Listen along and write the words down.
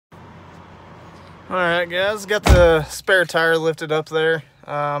Alright guys, got the spare tire lifted up there.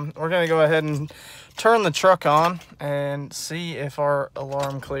 We're going to go ahead and turn the truck on and see if our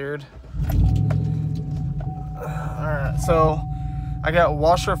alarm cleared. Alright, so I got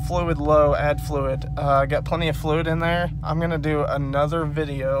washer fluid low, add fluid. I got plenty of fluid in there. I'm going to do another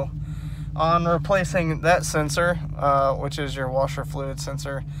video on replacing that sensor, which is your washer fluid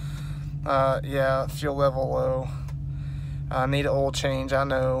sensor. Yeah, fuel level low. I need an oil change, I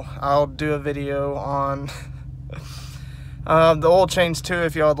know. I'll do a video on the oil change too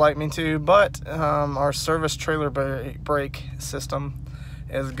if y'all would like me to, but our service trailer brake system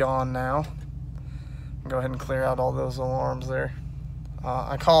is gone now. Go ahead and clear out all those alarms there.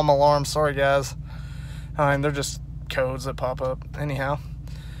 I call them alarms, sorry guys. They're just codes that pop up. Anyhow,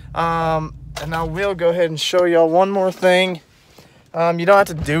 and I will go ahead and show y'all one more thing. You don't have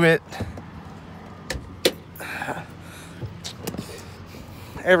to do it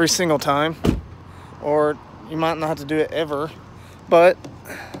every single time, or you might not have to do it ever, but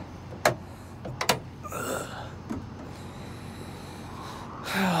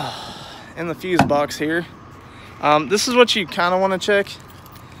in the fuse box here, this is what you kind of want to check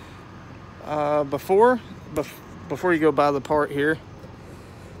before you go buy the part here,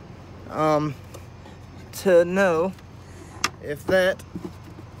 to know if that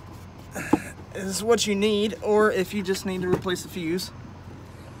is what you need or if you just need to replace the fuse.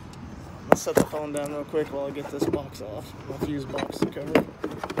 Let's set the phone down real quick while I get this box off, my fuse box cover.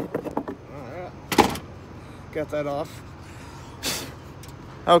 Alright, got that off.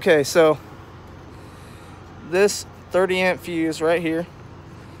 Okay, so this 30 amp fuse right here,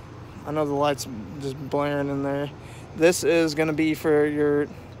 I know the light's just blaring in there. This is going to be for your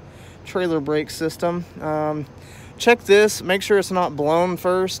trailer brake system. Check this, make sure it's not blown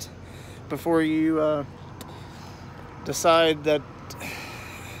first before you decide that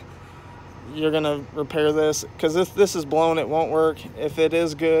you're gonna repair this, because if this is blown it won't work. If it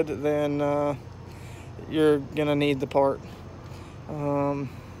is good, then you're gonna need the part.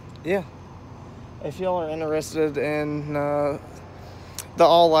 Yeah, if y'all are interested in the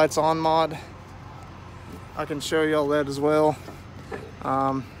all lights on mod, I can show y'all that as well.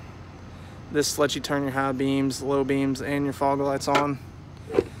 This lets you turn your high beams, low beams, and your fog lights on.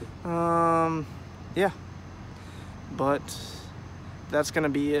 Yeah, but that's gonna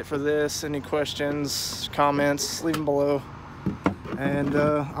be it for this. Any questions, comments, leave them below, and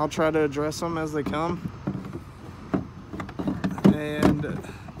I'll try to address them as they come. And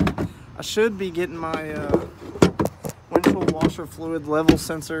I should be getting my windshield washer fluid level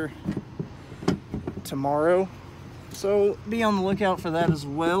sensor tomorrow, so be on the lookout for that as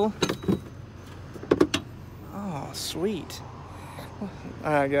well. Oh, sweet.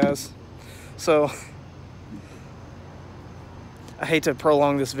 Alright guys, so I hate to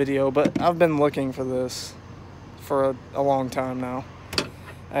prolong this video, but I've been looking for this for a long time now,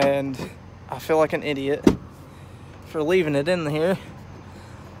 and I feel like an idiot for leaving it in here,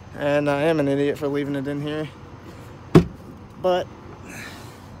 and I am an idiot for leaving it in here, but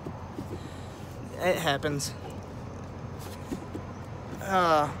it happens.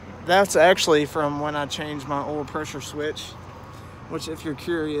 That's actually from when I changed my oil pressure switch, which, if you're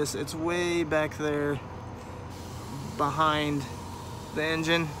curious, it's way back there behind the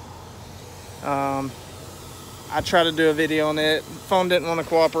engine. I tried to do a video on it, phone didn't want to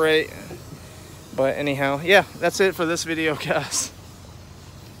cooperate, but anyhow, yeah, that's it for this video guys.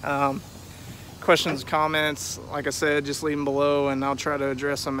 Questions, comments, like I said, just leave them below and I'll try to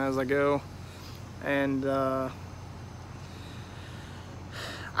address them as I go. And I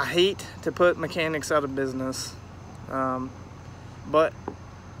hate to put mechanics out of business, but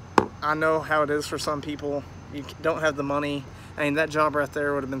I know how it is for some people. You don't have the money. I mean, that job right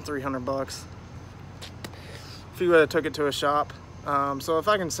there would have been 300 bucks if you would have took it to a shop. So if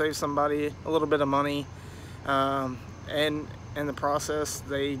I can save somebody a little bit of money, and in the process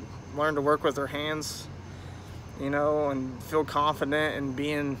they learn to work with their hands, you know, and feel confident in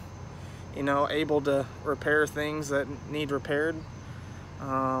being, you know, able to repair things that need repaired,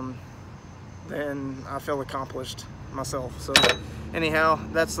 then I feel accomplished myself. So anyhow,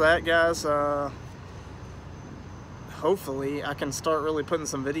 that's that guys. Hopefully I can start really putting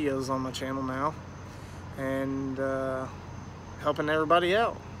some videos on my channel now and helping everybody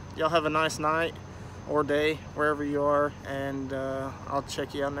out. Y'all have a nice night or day wherever you are, and I'll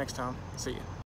check you out next time. See ya.